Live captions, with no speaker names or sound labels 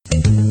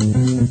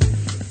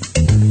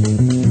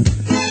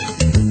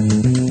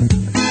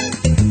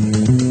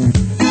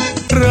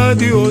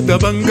راديو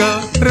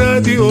دبنقا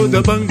راديو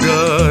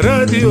دبنقا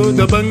راديو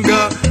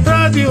دبنقا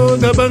راديو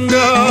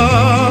دبنقا.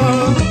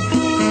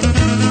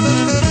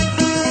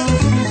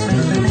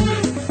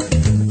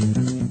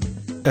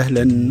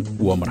 أهلا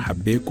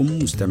ومرحبا بكم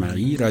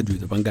مستمعي راديو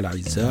دبنقا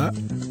الأعزاء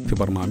في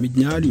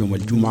برنامجنا اليوم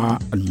الجمعة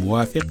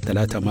الموافق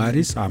 3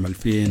 مارس عام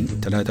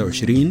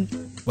 2023.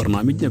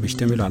 برنامجنا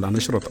بيشتمل على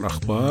نشرة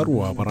الأخبار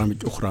وبرامج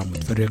أخرى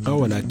متفرقة،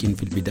 ولكن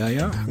في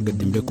البداية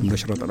هنقدم لكم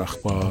نشرة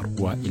الأخبار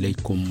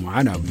وإليكم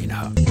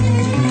عناوينها.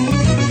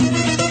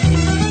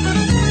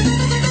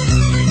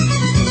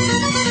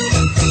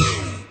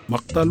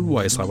 مقتل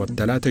وإصابة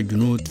 3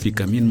 جنود في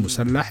كمين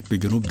مسلح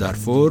بجنوب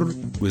دارفور،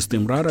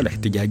 واستمرار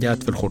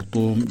الاحتجاجات في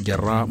الخرطوم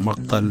جراء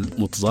مقتل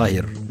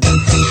متظاهر.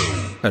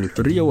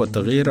 الحرية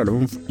والتغيير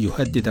العنف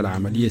يهدد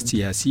العملية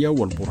السياسية،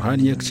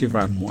 والبرهان يكشف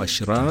عن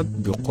مؤشرات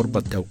بقرب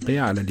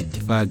التوقيع على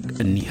الاتفاق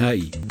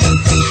النهائي.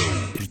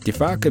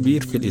 ارتفاع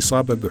كبير في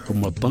الإصابة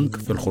بحمى الضنك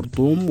في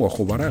الخرطوم،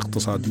 وخبراء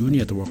اقتصاديون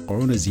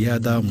يتوقعون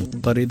زيادة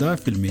مضطردة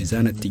في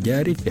الميزان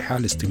التجاري في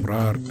حال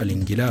استمرار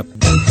الانقلاب.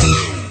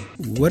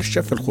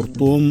 ورشة في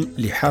الخرطوم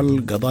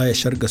لحل قضايا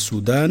شرق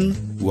السودان،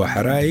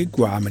 وحرائق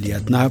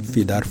وعمليات نهب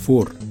في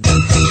دارفور.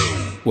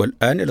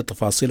 والآن إلى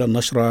تفاصيل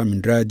النشرة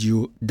من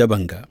راديو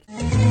دبنقا.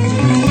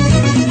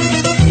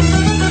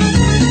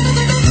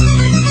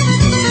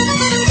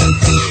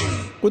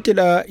 قتل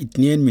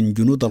 2 من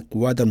جنود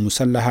القوات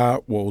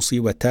المسلحة،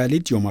 وأصيب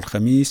ثالث يوم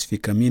الخميس في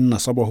كمين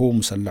نصبه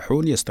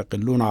مسلحون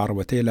يستقلون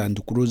عربتي لاند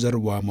كروزر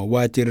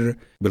ومواتر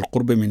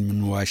بالقرب من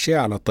منواشي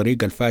على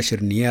طريق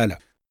الفاشر نيالة.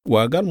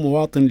 وقال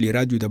مواطن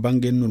لراديو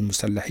دبنقا أن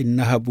المسلحين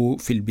نهبوا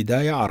في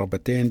البداية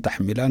عربتين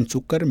تحملان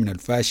سكر من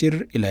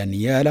الفاشر إلى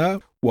نيالة،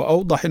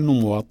 وأوضح أن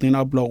مواطنين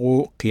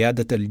أبلغوا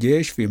قيادة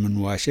الجيش في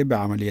منواشي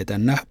بعملية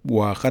النهب،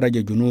 وخرج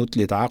جنود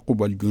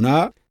لتعقب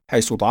الجناء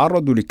حيث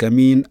تعرضوا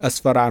لكمين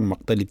أسفر عن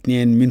مقتل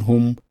 2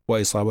 منهم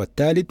وإصابة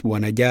ثالث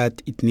ونجاة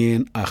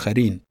 2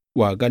 آخرين.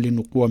 وقال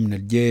أن قوة من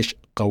الجيش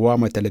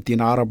قوام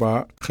 30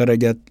 عربة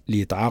خرجت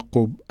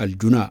لتعقب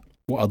الجناء.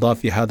 وأضاف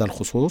في هذا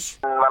الخصوص: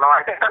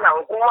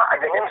 الحكومة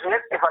أجنين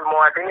يكتف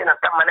المواطنين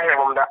تم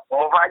نهيهم ده،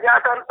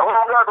 ومفاجأة هم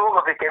قالوا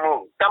وقف في كمين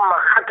تم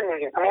قتل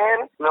 2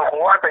 من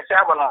قوات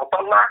الشعب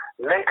المطلع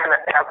ليس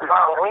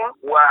أسمائهم،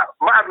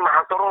 وبعد ما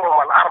حصروهم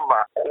ال4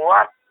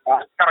 قوات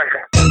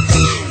مشتركة.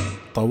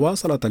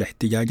 تواصلت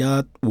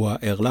الاحتجاجات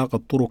وإغلاق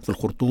الطرق في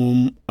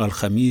الخرطوم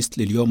الخميس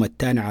لليوم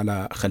الثاني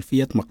على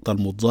خلفية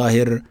مقتل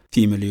متظاهر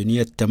في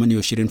مليونية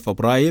 28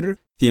 فبراير،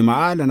 فيما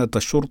أعلنت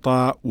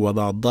الشرطة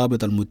وضع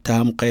الضابط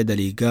المتهم قيد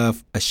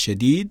الإيقاف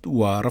الشديد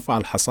ورفع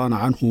الحصانة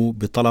عنه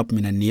بطلب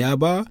من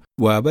النيابة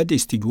وبدء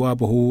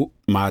استجوابه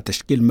مع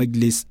تشكيل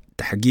مجلس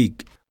تحقيق.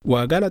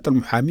 وقالت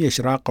المحامية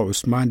شراق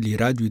عثمان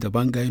لراديو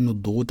دبنقا أن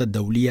الضغوط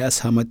الدولية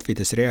أسهمت في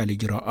تسريع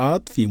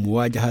الإجراءات في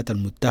مواجهة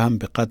المتهم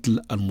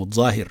بقتل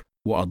المتظاهر.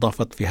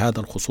 وأضافت في هذا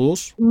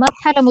الخصوص: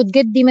 مرحلة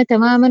متقدمة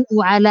تماما،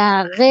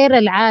 وعلى غير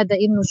العادة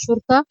إنه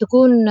الشرطة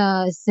تكون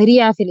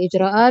سريعة في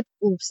الإجراءات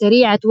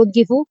وسريعة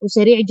توقفه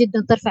وسريع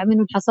جدا ترفع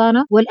منه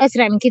الحصانة،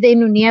 والأسرع من كده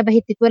إنه النيابة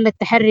هي تتولى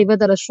التحري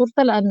بدل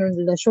الشرطة، لأنه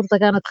الشرطة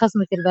كانت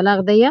خصمة في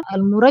البلاغ دي.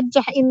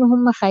 المرجح إنه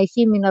هم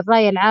خايفين من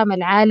الرأي العام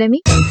العالمي.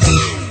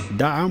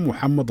 دعا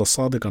محمد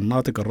الصادق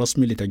الناطق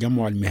الرسمي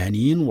لتجمع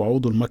المهنيين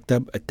وعضو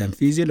المكتب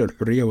التنفيذي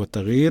للحرية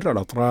والتغيير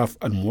الأطراف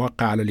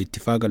الموقع على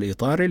الاتفاق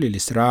الإطاري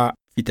للإسراع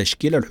في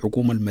تشكيل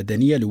الحكومة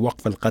المدنية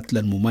لوقف القتل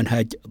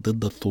الممنهج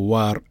ضد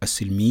الثوار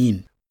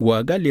السلميين.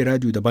 وقال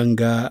لراديو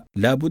دبنقا: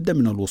 لا بد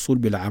من الوصول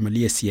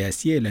بالعملية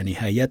السياسية إلى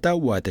نهايتها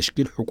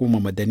وتشكيل حكومة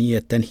مدنية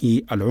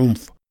تنهي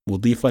العنف،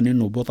 مضيفا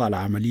أنه بطء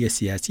العملية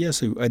السياسية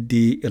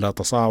سيؤدي إلى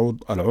تصاعد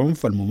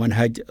العنف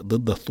الممنهج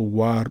ضد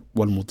الثوار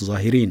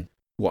والمتظاهرين.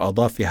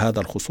 وأضاف في هذا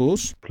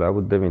الخصوص: لا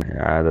بد من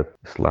إعادة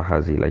إصلاح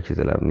هذه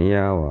الأجهزة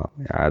الأمنية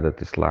وإعادة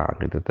إصلاح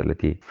عقيدة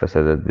التي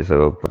فسدت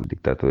بسبب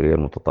الدكتاتورية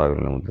المتطاولة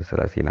لمدة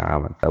 30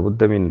 عاما. لا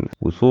بد من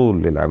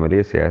وصول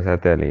للعملية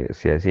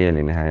السياسية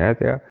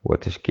لنهايتها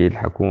وتشكيل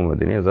حكومة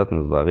مدنية ذات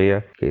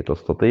مصداقية كي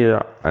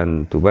تستطيع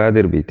أن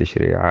تبادر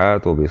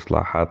بتشريعات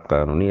وبإصلاحات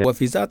قانونية.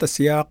 وفي ذات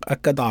السياق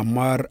أكد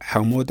عمار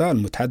حمودة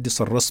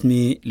المتحدث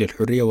الرسمي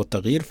للحرية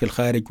والتغيير في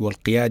الخارج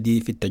والقيادي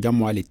في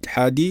التجمع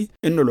الاتحادي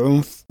أن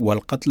العنف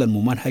والقتل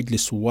الممنهج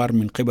للثوار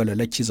من قبل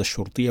الأجهزة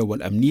الشرطية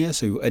والأمنية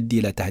سيؤدي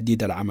إلى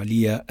تهديد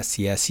العملية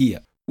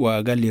السياسية.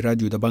 وقال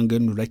لراديو دبنقا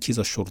أن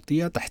الأجهزة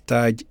الشرطية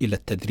تحتاج إلى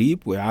التدريب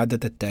وإعادة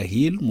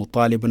التأهيل،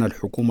 مطالبا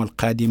الحكومة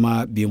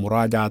القادمة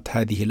بمراجعة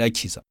هذه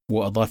الأجهزة.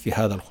 وأضاف في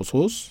هذا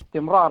الخصوص: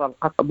 استمرار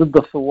القتل ضد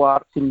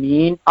الثوار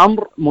السلميين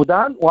أمر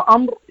مدان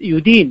وأمر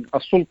يدين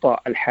السلطة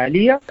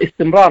الحالية.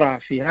 استمرارها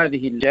في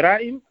هذه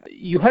الجرائم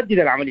يهدد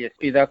العملية.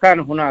 إذا كان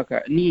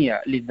هناك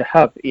نية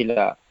للذهاب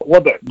إلى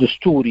وضع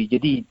دستوري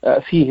جديد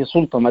فيه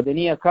سلطة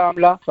مدنية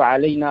كاملة،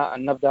 فعلينا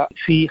أن نبدأ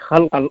في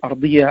خلق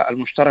الأرضية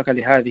المشتركة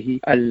لهذه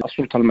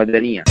السلطة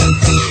المدنية.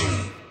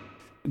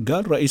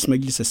 قال رئيس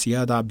مجلس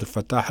السيادة عبد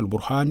الفتاح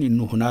البرهان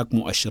إنه هناك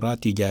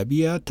مؤشرات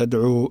إيجابية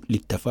تدعو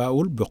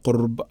للتفاؤل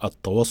بقرب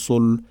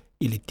التوصل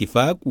إلى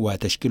اتفاق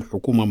وتشكيل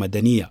حكومة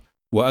مدنية.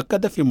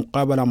 وأكد في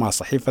مقابلة مع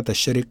صحيفة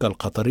الشركة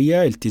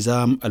القطرية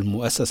التزام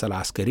المؤسسة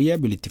العسكرية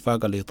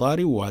بالاتفاق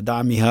الإطاري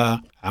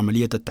ودعمها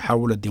عملية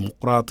التحول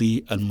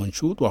الديمقراطي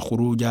المنشود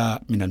وخروجها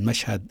من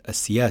المشهد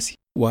السياسي.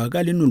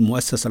 وقال إن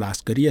المؤسسة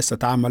العسكرية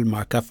ستعمل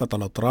مع كافة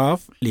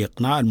الأطراف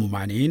لإقناع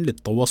الممانعين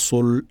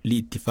للتوصل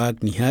لاتفاق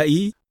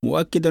نهائي،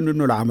 مؤكدا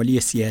أن العملية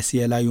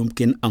السياسية لا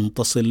يمكن أن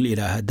تصل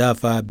إلى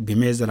أهدافها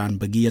بمعزل عن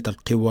بقية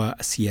القوى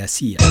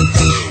السياسية.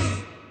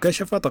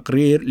 كشف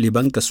تقرير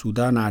لبنك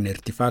السودان عن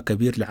ارتفاع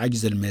كبير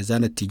لعجز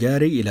الميزان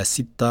التجاري إلى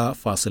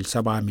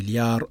 6.7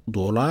 مليار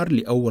دولار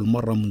لأول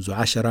مرة منذ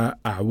 10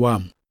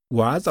 أعوام.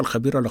 وعاز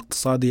الخبير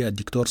الاقتصادي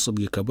الدكتور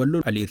صدقي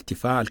كبلو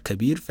الارتفاع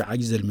الكبير في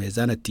عجز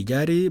الميزان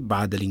التجاري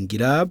بعد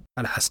الانقلاب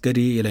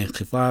العسكري إلى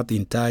انخفاض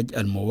إنتاج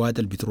المواد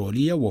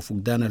البترولية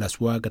وفقدان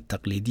الأسواق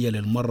التقليدية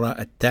للمرة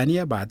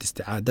الثانية بعد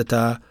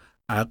استعادتها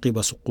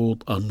عقب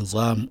سقوط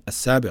النظام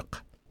السابق.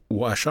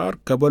 وأشار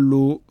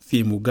كبلو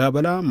في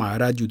مقابلة مع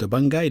راديو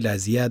دبنقا إلى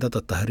زيادة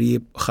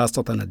التهريب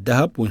خاصة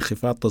الذهب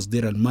وانخفاض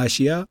تصدير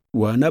الماشية،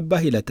 ونبه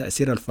إلى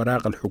تأثير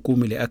الفراغ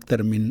الحكومي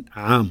لأكثر من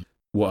عام.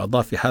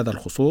 وأضاف في هذا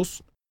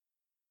الخصوص: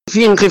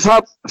 في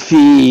انخفاض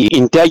في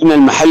إنتاجنا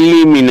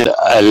المحلي من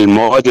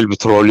المواد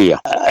البترولية.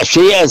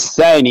 الشيء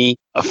الثاني،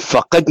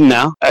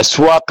 فقدنا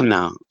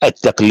أسواقنا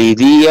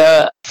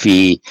التقليدية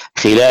في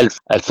خلال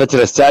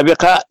الفترة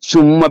السابقة،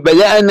 ثم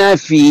بدأنا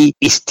في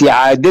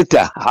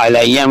استعادتها على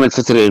أيام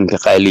الفترة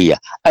الانتقالية،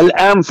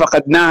 الآن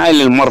فقدناها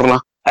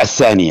للمرة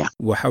الثانية.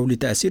 وحول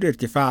تأثير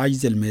ارتفاع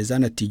عجز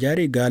الميزان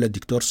التجاري قال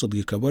الدكتور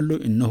صدقي كبلو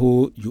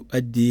إنه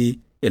يؤدي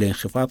إلى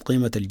انخفاض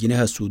قيمة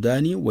الجنيه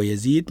السوداني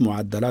ويزيد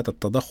معدلات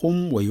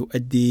التضخم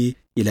ويؤدي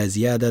إلى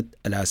زيادة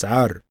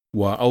الأسعار.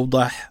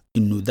 وأوضح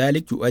أن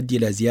ذلك يؤدي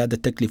إلى زيادة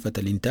تكلفة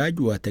الإنتاج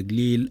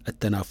وتقليل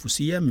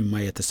التنافسية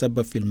مما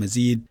يتسبب في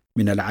المزيد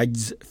من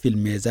العجز في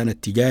الميزان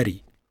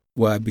التجاري.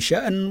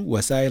 وبشأن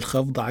وسائل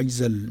خفض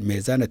عجز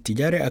الميزان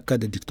التجاري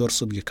أكد الدكتور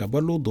صدقي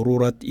كبلو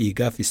ضرورة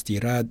إيقاف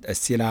استيراد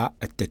السلع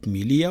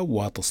التكميلية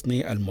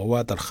وتصنيع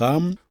المواد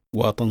الخام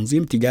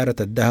وتنظيم تجارة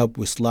الذهب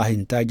وإصلاح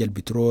إنتاج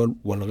البترول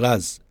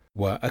والغاز.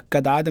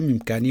 وأكد عدم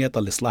إمكانية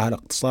الإصلاح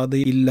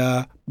الاقتصادي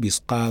إلا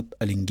بإسقاط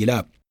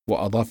الانقلاب.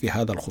 وأضاف في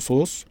هذا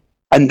الخصوص: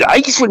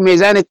 العجز في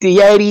الميزان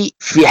التجاري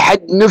في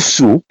حد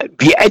نفسه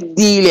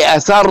بيؤدي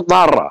لآثار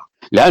ضارة،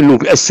 لأنه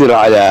بيأثر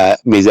على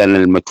ميزان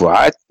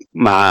المدفوعات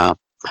مع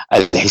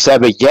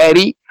الحساب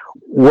الجاري،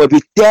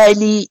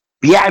 وبالتالي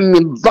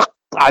بيعمل ضغط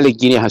على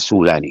الجنيه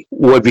السوداني،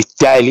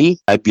 وبالتالي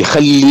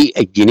بيخلي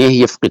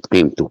الجنيه يفقد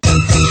قيمته.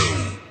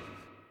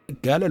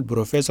 قال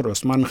البروفيسور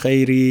عثمان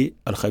خيري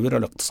الخبير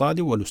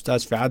الاقتصادي والأستاذ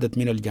في عدد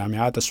من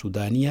الجامعات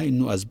السودانية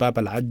إنه أسباب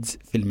العجز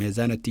في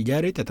الميزان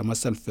التجاري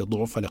تتمثل في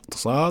ضعف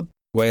الاقتصاد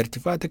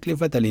وارتفاع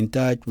تكلفة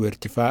الإنتاج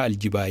وارتفاع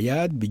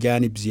الجبايات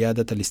بجانب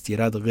زيادة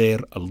الاستيراد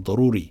غير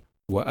الضروري.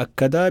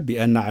 وأكد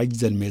بأن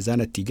عجز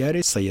الميزان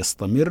التجاري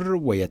سيستمر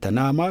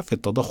ويتنامى في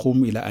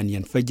التضخم إلى أن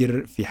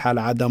ينفجر في حال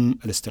عدم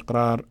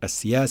الاستقرار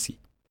السياسي.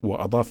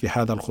 وأضاف في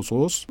هذا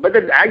الخصوص: بدأ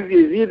العجز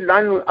يزيد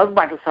لأنه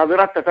أصبحت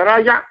الصادرات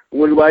تتراجع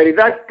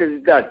والواردات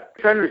تزداد،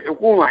 عشان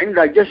الحكومة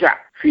عندها جشع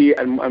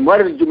في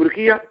الموارد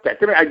الجمركية،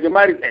 تعتمد على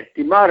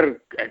الجمارك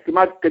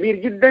اعتماد كبير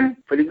جدا،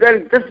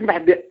 فلذلك تسمح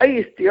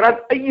بأي استيراد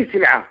أي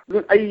سلعة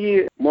بدون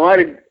أي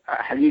موارد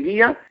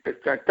حقيقية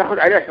تأخذ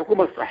عليها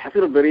الحكومة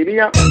الحصيلة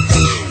الضريبية.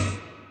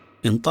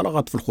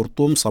 انطلقت في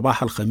الخرطوم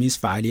صباح الخميس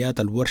فعاليات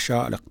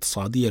الورشة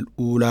الاقتصادية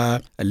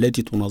الأولى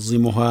التي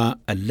تنظمها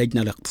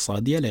اللجنة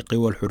الاقتصادية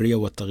لقوى الحرية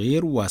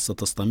والتغيير،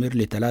 وستستمر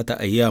ل3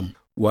 أيام.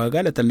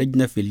 وقالت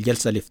اللجنة في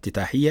الجلسة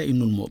الافتتاحية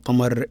إن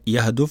المؤتمر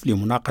يهدف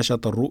لمناقشة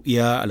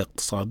الرؤية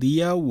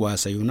الاقتصادية،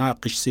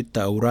 وسيناقش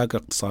 6 أوراق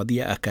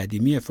اقتصادية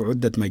أكاديمية في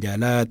عدة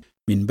مجالات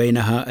من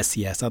بينها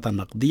السياسات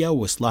النقدية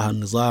وإصلاح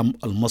النظام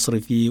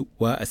المصرفي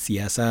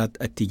والسياسات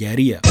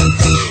التجارية.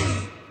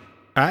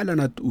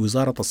 أعلنت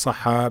وزارة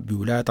الصحة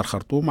بولاية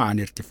الخرطوم عن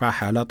ارتفاع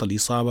حالات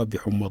الإصابة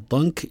بحمى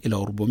الضنك إلى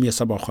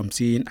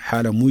 457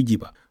 حالة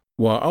موجبة.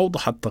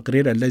 وأوضح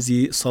التقرير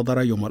الذي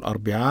صدر يوم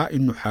الأربعاء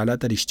أن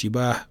حالات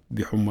الاشتباه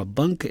بحمى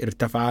الضنك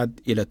ارتفعت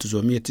إلى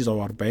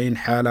 949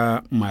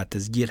 حالة مع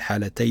تسجيل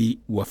حالتي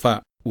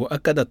وفاة.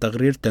 وأكد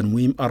التقرير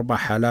تنويم 4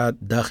 حالات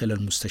داخل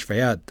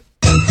المستشفيات.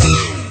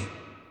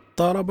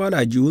 طالب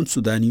لاجئون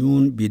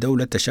سودانيون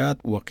بدولة تشاد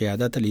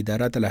وقيادات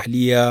الإدارات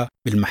الأهلية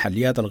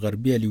بالمحليات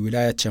الغربية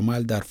لولاية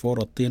شمال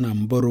دارفور الطينة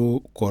مبرو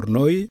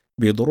كورنوي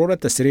بضرورة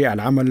تسريع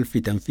العمل في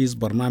تنفيذ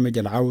برنامج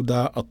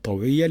العودة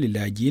الطوعية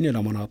للاجئين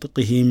إلى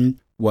مناطقهم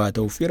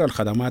وتوفير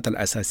الخدمات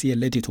الأساسية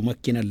التي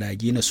تمكن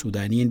اللاجئين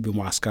السودانيين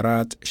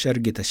بمعسكرات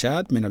شرق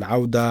تشاد من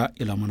العودة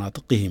إلى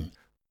مناطقهم.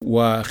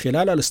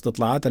 وخلال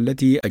الاستطلاعات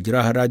التي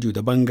أجراها راديو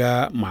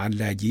دبنقا مع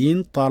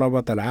اللاجئين،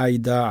 طالبت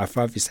العائدة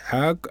عفاف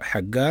إسحاق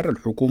حجار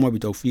الحكومة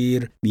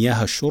بتوفير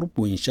مياه الشرب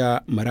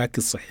وإنشاء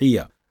مراكز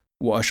صحية.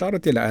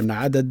 وأشارت إلى أن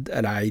عدد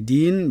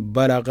العائدين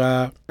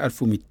بلغ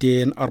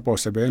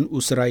 1274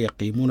 أسرة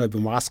يقيمون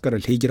بمعسكر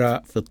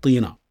الهجرة في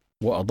الطينة.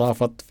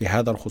 وأضافت في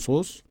هذا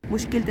الخصوص: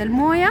 مشكلة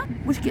الموية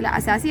مشكلة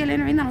أساسية،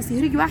 لأنه عندنا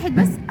صهريج واحد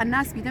بس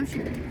الناس بتمشي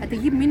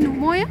هتجيب منه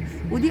موية،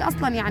 ودي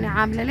أصلا يعني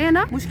عاملة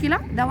لنا مشكلة.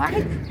 ده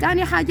واحد.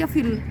 تاني حاجة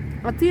في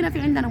الطينة في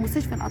عندنا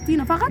مستشفى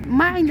الطينة فقط،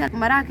 ما عندنا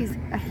مراكز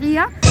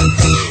صحية.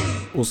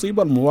 أصيب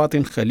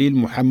المواطن خليل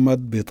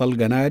محمد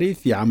بطلق ناري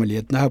في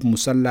عملية نهب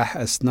مسلح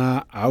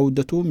أثناء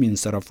عودته من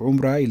سرف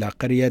عمرة إلى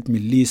قرية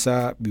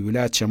مليسة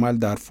بولاية شمال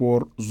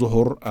دارفور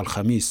ظهر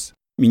الخميس.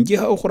 من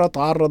جهة أخرى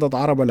تعرضت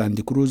عربة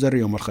لاند كروزر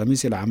يوم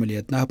الخميس إلى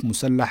عملية نهب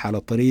مسلح على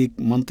طريق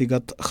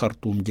منطقة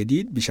خرطوم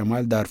جديد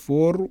بشمال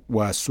دارفور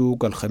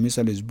وسوق الخميس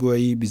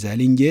الأسبوعي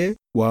بزالينجي،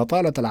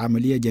 وأطالت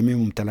العملية جميع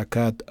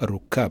ممتلكات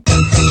الركاب.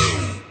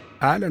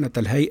 أعلنت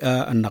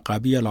الهيئة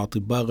النقابية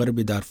لأطباء غرب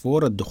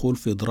دارفور الدخول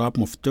في إضراب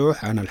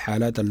مفتوح عن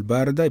الحالات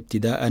الباردة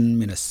ابتداء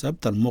من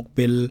السبت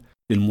المقبل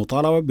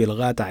للمطالبة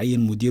بإلغاء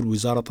تعيين مدير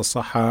وزارة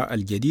الصحة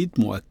الجديد،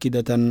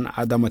 مؤكدة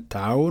عدم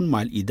التعاون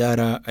مع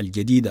الإدارة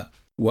الجديدة.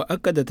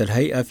 وأكدت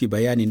الهيئة في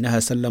بيان أنها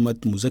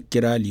سلمت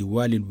مذكرة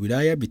لوالي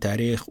الولاية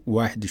بتاريخ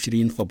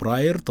 21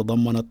 فبراير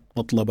تضمنت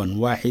مطلبا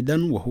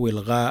واحدا، وهو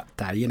إلغاء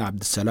تعيين عبد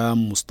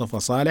السلام مصطفى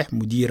صالح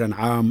مديرا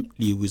عام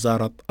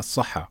لوزارة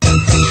الصحة.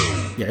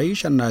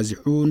 يعيش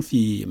النازحون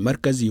في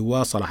مركز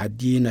يوا صلاح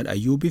الدين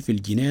الأيوبي في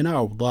الجنينة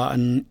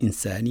أوضاعا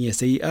إنسانية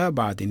سيئة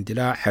بعد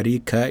اندلاع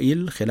حريق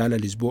هائل خلال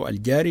الأسبوع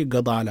الجاري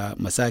قضى على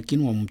مساكن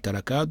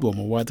وممتلكات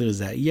ومواد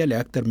غذائية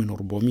لأكثر من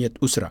 400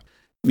 أسرة.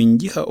 من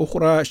جهة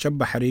أخرى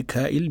شب حريق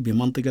هائل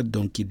بمنطقة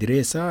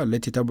دونكيدريسا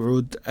التي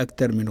تبعد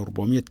أكثر من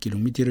 400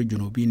 كيلومتر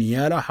جنوبي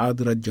نيالا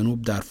حاضرة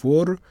جنوب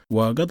دارفور،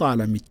 وقضى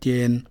على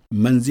 200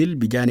 منزل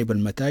بجانب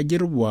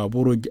المتاجر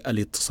وبرج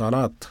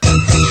الاتصالات.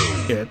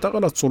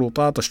 اعتقلت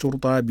سلطات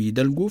الشرطة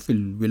بدلقو في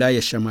الولاية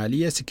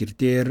الشمالية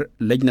سكرتير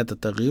لجنة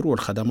التغيير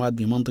والخدمات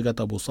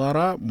بمنطقة أبو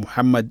صارة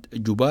محمد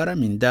جبارة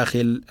من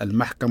داخل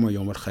المحكمة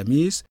يوم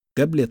الخميس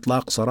قبل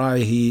إطلاق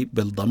سراعه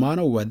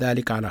بالضمانة،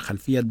 وذلك على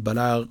خلفية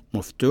بلاغ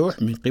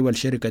مفتوح من قبل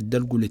شركة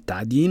دلقو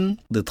للتعدين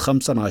ضد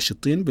 5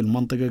 ناشطين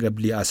بالمنطقة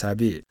قبل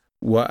أسابيع،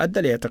 وأدى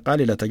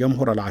الاعتقال إلى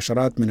تجمهر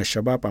العشرات من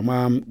الشباب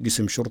أمام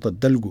قسم شرطة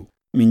دلقو.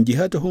 من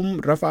جهتهم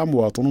رفع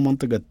مواطنو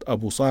منطقة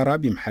أبو صارة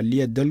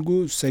بمحلية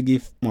دلقو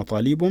سقف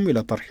مطالبهم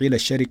إلى ترحيل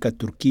الشركة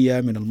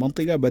التركية من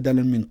المنطقة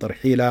بدلا من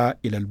ترحيلها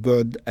إلى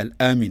البعد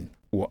الآمن.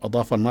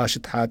 وأضاف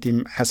الناشط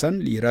حاتم حسن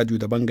لراديو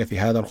دبنقا في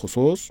هذا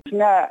الخصوص: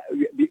 احنا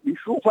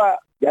بنشوفها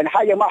يعني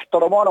حاجة ما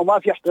احترمونا وما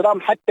في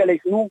احترام حتى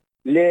لشنو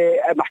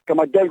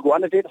لمحكمة دلقو.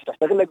 أنا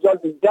تشتغل لك زول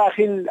من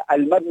داخل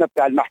المبنى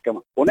بتاع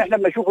المحكمة، ونحن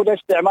بنشوفه ده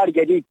استعمار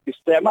جديد،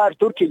 استعمار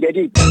تركي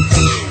جديد.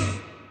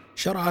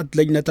 شرعت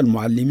لجنة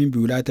المعلمين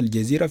بولاية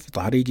الجزيرة في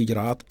تحريك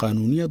إجراءات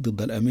قانونية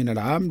ضد الأمين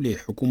العام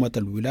لحكومة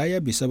الولاية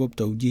بسبب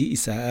توجيه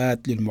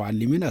إساءات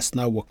للمعلمين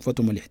أثناء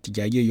وقفتهم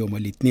الاحتجاجية يوم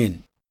الاثنين.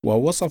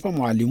 ووصف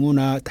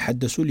معلمون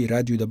تحدثوا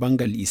لراديو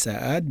دبنقا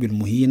الإساءات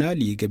بالمهينة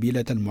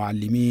لقبيلة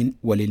المعلمين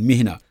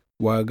وللمهنة.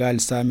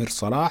 وقال سامر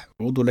صلاح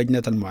عضو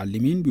لجنة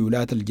المعلمين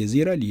بولاية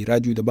الجزيرة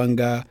لراديو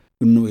دبنقا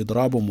إنه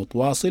إضرابه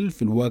متواصل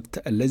في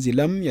الوقت الذي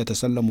لم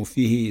يتسلموا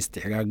فيه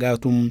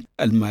استحقاقاتهم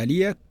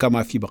المالية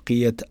كما في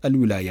بقية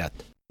الولايات.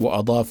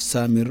 وأضاف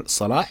سامر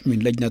صلاح من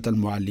لجنة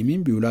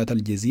المعلمين بولاية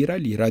الجزيرة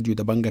لراديو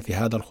دبنقا في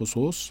هذا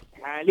الخصوص: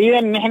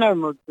 حاليا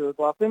نحن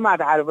متواصلين مع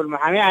تحالف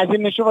المحامين،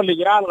 عايزين نشوف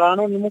الإجراء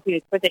القانوني ممكن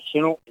يتفتح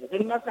شنو،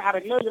 الناس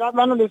تحرك له إجراءات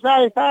لأنه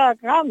الإساءة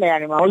كاملة،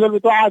 يعني ما هو اللي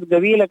بتوعد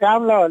قبيلة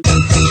كاملة.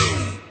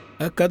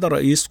 أكد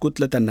رئيس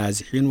كتلة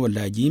النازحين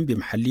واللاجئين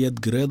بمحلية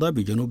قريضة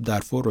بجنوب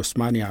دارفور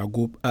عثمان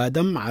يعقوب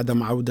آدم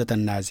عدم عودة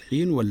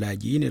النازحين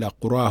واللاجئين إلى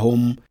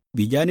قراهم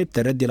بجانب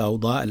تردي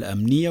الأوضاع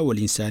الأمنية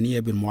والإنسانية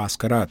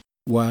بالمعسكرات.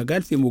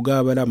 وقال في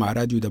مقابلة مع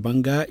راديو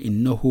دبنقا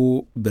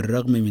إنه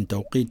بالرغم من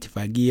توقيع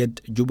اتفاقية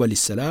جبل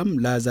السلام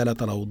لا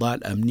زالت الأوضاع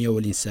الأمنية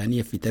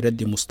والإنسانية في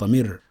تردي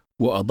مستمر.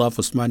 وأضاف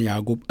عثمان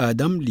يعقوب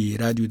آدم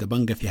لراديو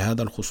دبنقا في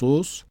هذا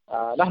الخصوص: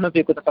 نحن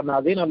في كتلة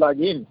النازحين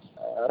واللاجئين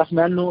رغم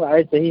أنه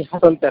عايز هي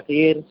حصل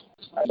تغيير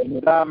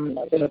النظام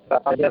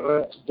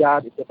 2019 جاء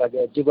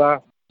اتفاقية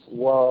جبا،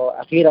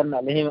 وأخيرا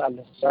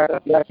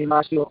السياسي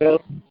ماشي وغير،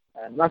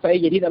 ما في أي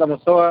جديد على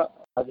مستوى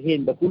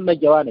النازحين بكل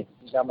الجوانب.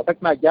 إذا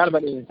مسكنا الجانب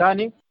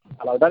الإنساني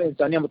الأوضاع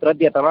الإنسانية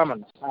متردية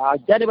تماما،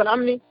 الجانب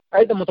الأمني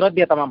أيضا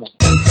متردية تماما.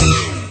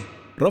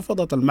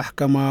 رفضت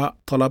المحكمة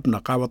طلب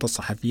نقابة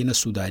الصحفيين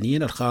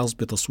السودانيين الخاص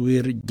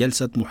بتصوير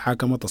جلسة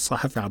محاكمة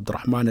الصحفي عبد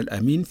الرحمن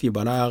الأمين في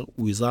بلاغ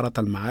وزارة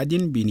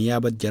المعادن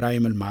بنيابة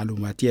جرائم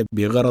المعلوماتية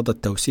بغرض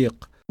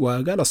التوثيق.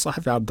 وقال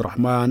الصحفي عبد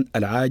الرحمن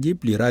العاجب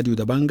لراديو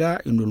دبنقا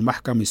إن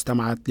المحكمة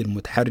استمعت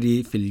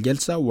للمتحري في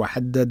الجلسة،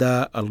 وحدد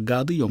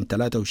القاضي يوم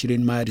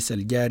 23 مارس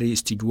الجاري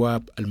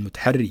استجواب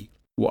المتحري.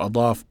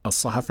 وأضاف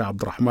الصحفي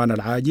عبد الرحمن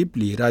العاجب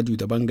لراديو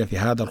دبنقا في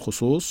هذا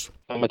الخصوص: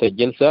 تمت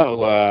الجلسة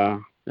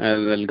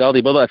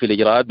والقاضي بدأ في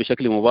الإجراءات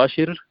بشكل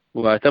مباشر،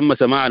 وتم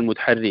سماع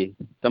المتحري،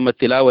 تمت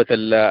تلاوة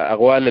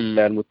الأقوال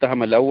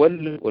المتهم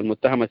الأول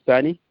والمتهم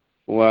الثاني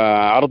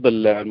وعرض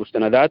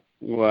المستندات،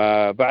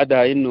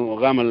 وبعدها إنه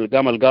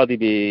قام القاضي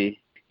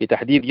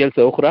بتحديد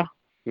جلسة أخرى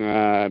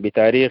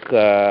بتاريخ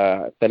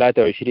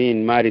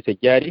 23 مارس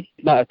الجاري.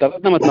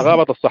 تقدمت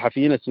نقابة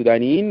الصحفيين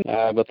السودانيين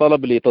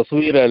بطلب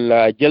لتصوير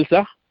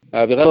الجلسة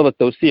بغرض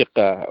التوثيق،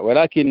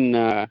 ولكن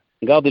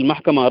قاضي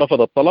المحكمة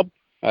رفض الطلب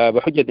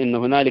بحجة أن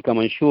هنالك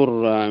منشور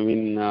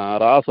من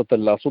رئاسة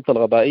السلطة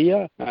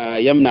القضائية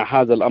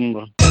يمنع هذا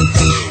الأمر.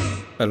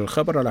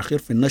 الخبر الأخير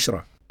في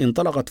النشرة: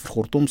 انطلقت في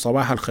الخرطوم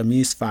صباح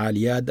الخميس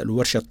فعاليات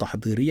الورشة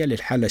التحضيرية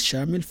للحل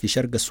الشامل في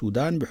شرق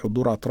السودان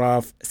بحضور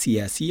أطراف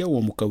سياسية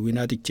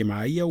ومكونات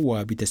اجتماعية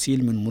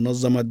وبتسهيل من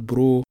منظمة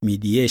برو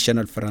ميدييشن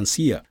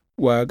الفرنسية.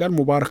 وقال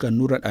مبارك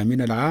النور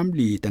الأمين العام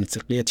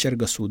لتنسيقية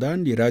شرق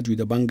السودان لراديو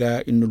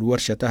دبنقا إن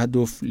الورشة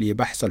تهدف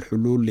لبحث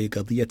الحلول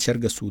لقضية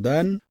شرق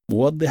السودان،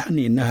 موضحا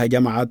إنها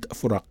جمعت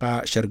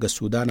فرقاء شرق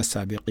السودان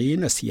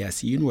السابقين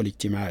السياسيين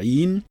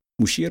والاجتماعيين،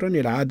 مشيرا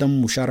إلى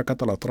عدم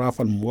مشاركة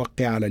الأطراف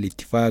الموقعة على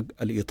الاتفاق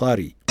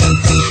الإطاري.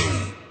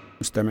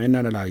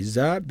 مستمعينا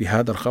الأعزاء،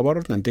 بهذا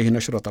الخبر ننتهي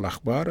نشرة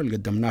الأخبار اللي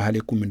قدمناها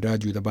لكم من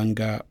راديو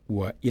دبنقا،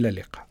 وإلى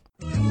اللقاء.